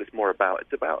that's what it's more about.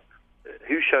 It's about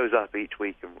who shows up each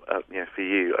week, for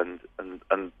you, and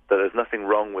that there's nothing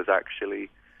wrong with actually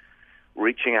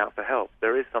reaching out for help.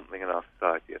 There is something in our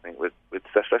society, I think, with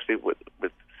especially with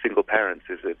single parents,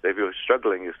 is that if you're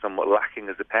struggling, you're somewhat lacking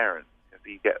as a parent.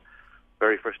 You get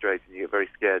very frustrated, you get very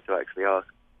scared to actually ask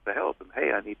for help. And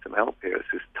hey, I need some help here.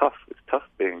 This is tough. It's tough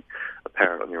being a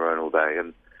parent on your own all day,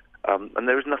 and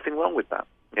there is nothing wrong with that.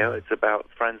 It's about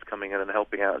friends coming in and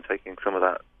helping out and taking some of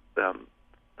that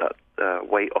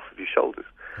weight off of your shoulders.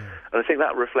 And I think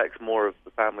that reflects more of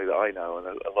the family that I know, and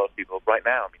a lot of people right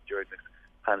now. I mean, during this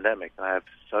pandemic, I have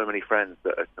so many friends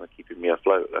that are kind of keeping me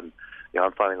afloat, and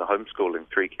I'm finding the homeschooling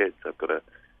 3 kids. I've got a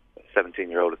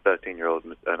 17-year-old, a 13-year-old,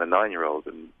 and a 9-year-old,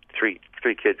 and three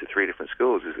kids at 3 different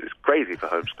schools is crazy for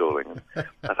homeschooling. And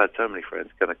I've had so many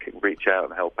friends kind of reach out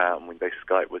and help out, and when they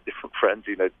Skype with different friends,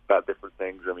 about different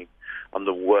things. I mean, I'm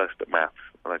the worst at maths,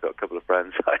 and I've got a couple of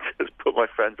friends. I just put my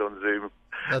friends on Zoom.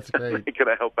 That's great. They're going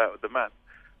to help out with the maths.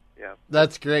 Yeah,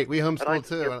 that's great. We homeschool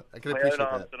too. I can appreciate that. My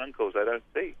own aunts and uncles I don't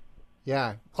see.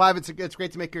 Yeah, Clive, it's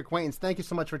great to make your acquaintance. Thank you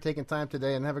so much for taking time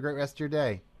today, and have a great rest of your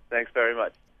day. Thanks very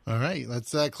much. All right,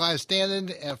 let's Clive Standen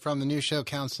from the new show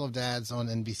Council of Dads on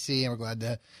NBC, and we're glad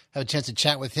to have a chance to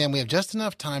chat with him. We have just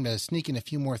enough time to sneak in a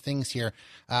few more things here.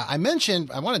 I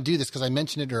want to do this because I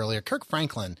mentioned it earlier. Kirk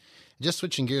Franklin, just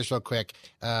switching gears real quick,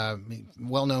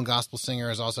 well-known gospel singer,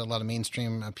 has also had a lot of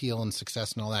mainstream appeal and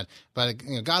success and all that, but a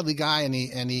godly guy, and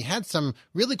he had some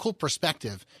really cool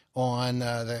perspective on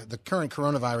the current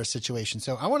coronavirus situation.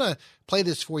 So I want to play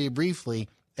this for you briefly,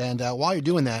 and while I'm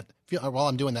doing that,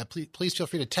 please feel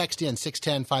free to text in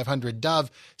 610-500-DOVE,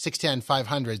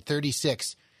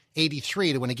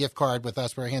 610-500-3683 to win a gift card with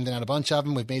us. We're handing out a bunch of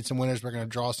them. We've made some winners. We're going to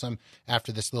draw some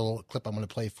after this little clip I'm going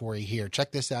to play for you here.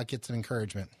 Check this out. Get some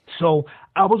encouragement. So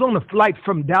I was on a flight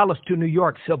from Dallas to New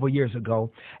York several years ago,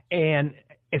 and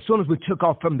as soon as we took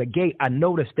off from the gate, I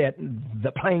noticed that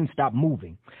the plane stopped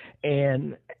moving.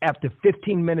 And after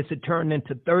 15 minutes, it turned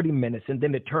into 30 minutes, and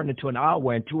then it turned into an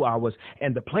hour and 2 hours.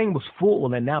 And the plane was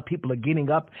full, and now people are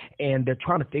getting up, and they're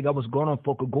trying to figure out what's going on.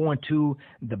 Folk are going to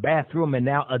the bathroom, and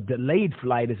now a delayed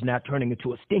flight is now turning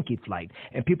into a stinky flight.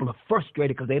 And people are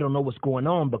frustrated because they don't know what's going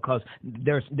on because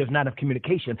there's not enough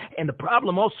communication. And the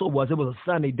problem also was it was a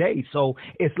sunny day, so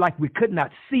it's like we could not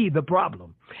see the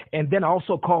problem. And then I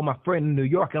also called my friend in New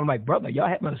York, and I'm like, brother, y'all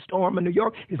having a storm in New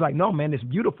York? He's like, no, man, it's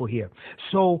beautiful here.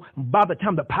 So by the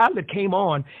time the pilot came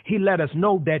on, he let us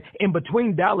know that in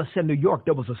between Dallas and New York,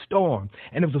 there was a storm.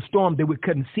 And it was a storm that we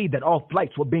couldn't see, that all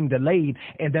flights were being delayed.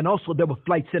 And then also there were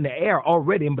flights in the air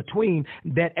already in between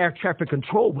that air traffic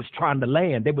control was trying to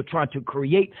land. They were trying to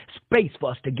create space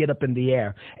for us to get up in the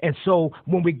air. And so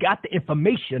when we got the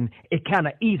information, it kind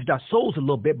of eased our souls a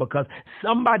little bit because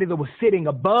somebody that was sitting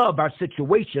above our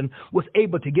situation illustration was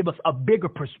able to give us a bigger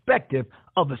perspective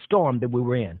of the storm that we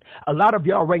were in. A lot of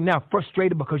y'all right now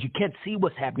frustrated because you can't see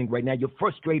what's happening right now. You're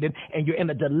frustrated and you're in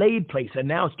a delayed place, and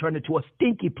now it's turned into a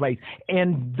stinky place,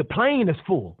 and the plane is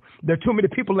full. There are too many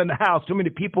people in the house, too many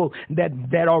people that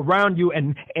are around you,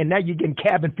 and now you're getting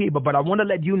cabin fever. But I want to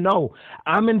let you know,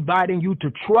 I'm inviting you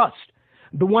to trust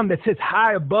the one that sits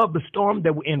high above the storm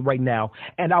that we're in right now.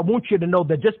 And I want you to know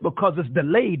that just because it's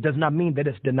delayed does not mean that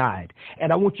it's denied.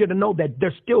 And I want you to know that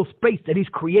there's still space that he's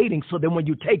creating so that when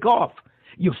you take off,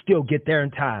 you'll still get there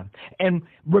in time. And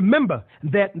remember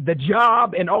that the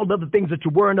job and all the other things that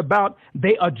you're worrying about,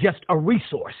 they are just a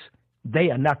resource.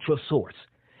 They are not your source.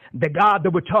 The God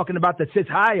that we're talking about that sits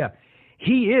higher,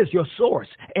 he is your source.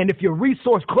 And if your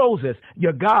resource closes,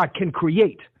 your God can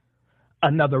create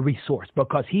another resource,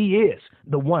 because he is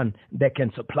the one that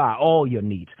can supply all your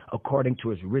needs according to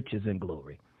his riches and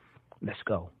glory. Let's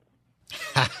go.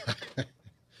 I'll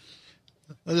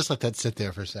just let that sit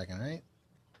there for a second, right?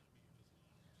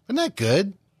 Isn't that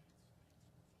good?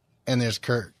 And there's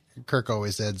Kirk. Kirk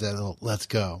always adds that little "let's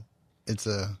go." It's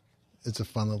a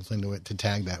fun little thing to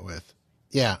tag that with.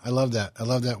 Yeah, I love that. I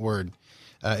love that word.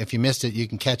 If you missed it, you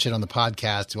can catch it on the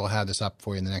podcast. We'll have this up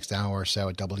for you in the next hour or so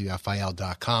at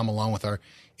WFIL.com, along with our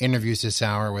interviews this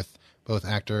hour with both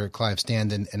actor Clive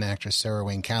Standen and actress Sarah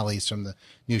Wayne Callies from the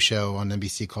new show on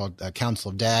NBC called Council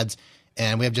of Dads.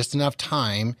 And we have just enough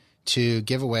time to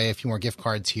give away a few more gift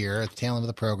cards here at the tail end of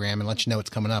the program and let you know what's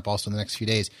coming up also in the next few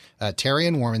days. Terry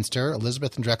in Warminster,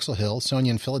 Elizabeth in Drexel Hill,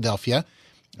 Sonia in Philadelphia.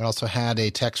 I also had a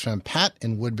text from Pat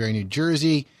in Woodbury, New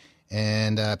Jersey.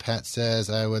 And Pat says,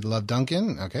 I would love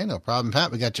Duncan. Okay, no problem, Pat.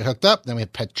 We got you hooked up. Then we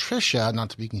have Patricia,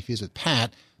 not to be confused with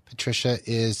Pat. Patricia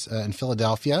is in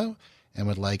Philadelphia and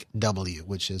would like W,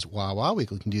 which is Wawa. We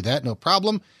can do that, no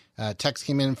problem. Text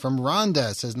came in from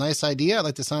Rhonda. It says, nice idea. I'd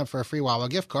like to sign up for a free Wawa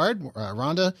gift card.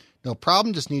 Rhonda, no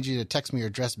problem. Just need you to text me your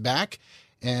address back.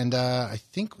 And I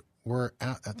think we're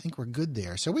good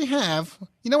there. So we have,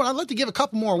 you know what, I'd like to give a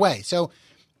couple more away. So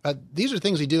these are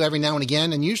things we do every now and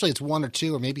again, and usually it's one or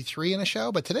two or maybe three in a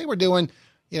show. But today we're doing,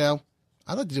 I'd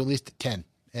like to do at least 10.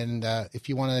 And if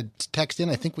you want to text in,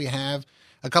 I think we have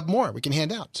a couple more we can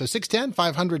hand out. So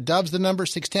 610-500-DUBS, the number,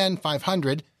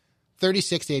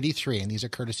 610-500-3683. And these are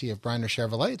courtesy of Bryner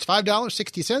Chevrolet. It's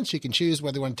 $5.60. You can choose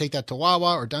whether you want to take that to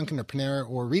Wawa or Dunkin' or Panera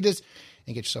or Rita's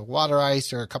and get yourself water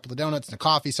ice or a couple of donuts and a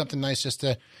coffee, something nice just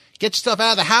to get yourself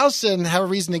out of the house and have a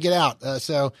reason to get out.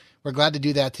 So we're glad to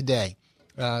do that today.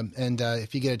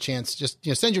 If you get a chance, just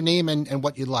send your name and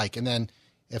what you'd like. And then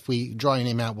if we draw your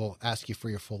name out, we'll ask you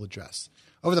for your full address.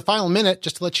 Over the final minute,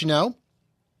 just to let you know,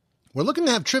 we're looking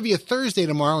to have Trivia Thursday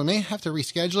tomorrow. We may have to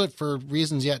reschedule it for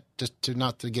reasons yet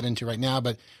not to get into right now,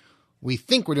 but we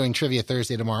think we're doing Trivia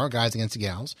Thursday tomorrow, Guys Against the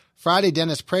Gals. Friday,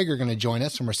 Dennis Prager going to join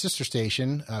us from our sister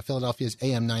station, Philadelphia's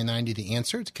AM 990, The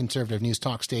Answer. It's a conservative news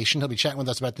talk station. He'll be chatting with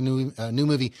us about the new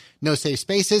movie, No Safe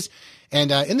Spaces.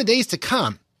 And in the days to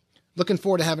come, looking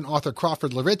forward to having author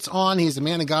Crawford Loritz on. He's a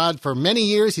man of God for many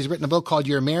years. He's written a book called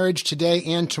Your Marriage Today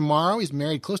and Tomorrow. He's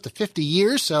married close to 50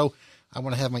 years, so I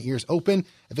want to have my ears open.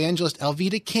 Evangelist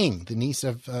Alveda King, the niece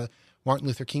of Martin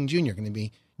Luther King Jr., going to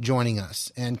be joining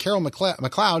us. And Carol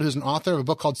McLeod, who's an author of a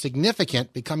book called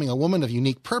Significant, Becoming a Woman of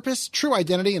Unique Purpose, True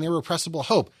Identity, and Irrepressible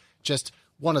Hope. Just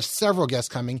one of several guests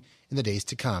coming in the days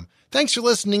to come. Thanks for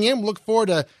listening in. We look forward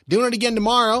to doing it again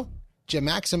tomorrow. Jim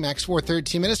Maxim, Acts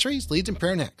 413 Ministries, leads in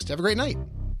prayer next. Have a great night.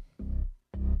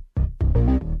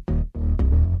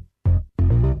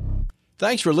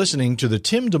 Thanks for listening to the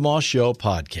Tim DeMoss Show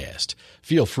podcast.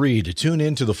 Feel free to tune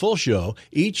in to the full show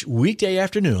each weekday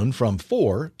afternoon from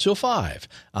 4 till 5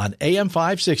 on AM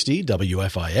 560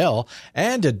 WFIL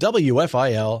and at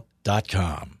WFIL.com.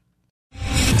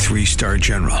 3-star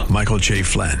General Michael J.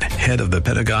 Flynn, head of the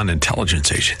Pentagon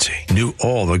Intelligence Agency, knew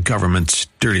all the government's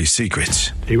dirty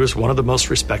secrets. He was one of the most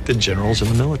respected generals in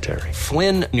the military.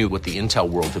 Flynn knew what the intel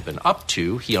world had been up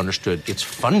to. He understood its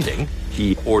funding.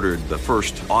 He ordered the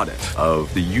first audit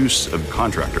of the use of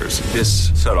contractors. This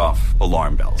set off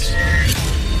alarm bells.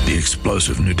 The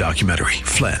explosive new documentary,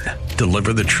 Flynn,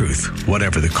 Deliver the Truth,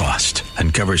 Whatever the Cost,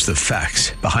 uncovers the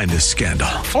facts behind this scandal.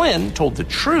 Flynn told the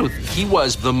truth. He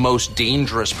was the most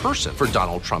dangerous person for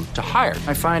Donald Trump to hire.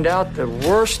 I find out the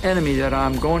worst enemy that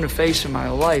I'm going to face in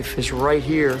my life is right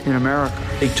here in America.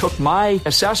 They took my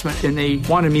assessment and they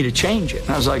wanted me to change it. And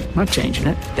I was like, I'm not changing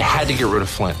it. They had to get rid of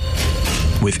Flynn.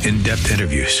 With in-depth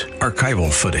interviews,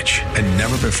 archival footage, and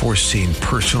never-before-seen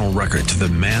personal records of the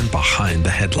man behind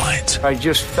the headlines. I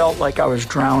just felt like I was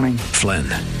drowning. Flynn,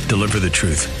 Deliver the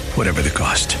Truth, Whatever the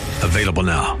Cost. Available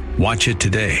now. Watch it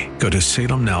today. Go to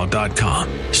salemnow.com.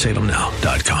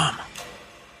 salemnow.com.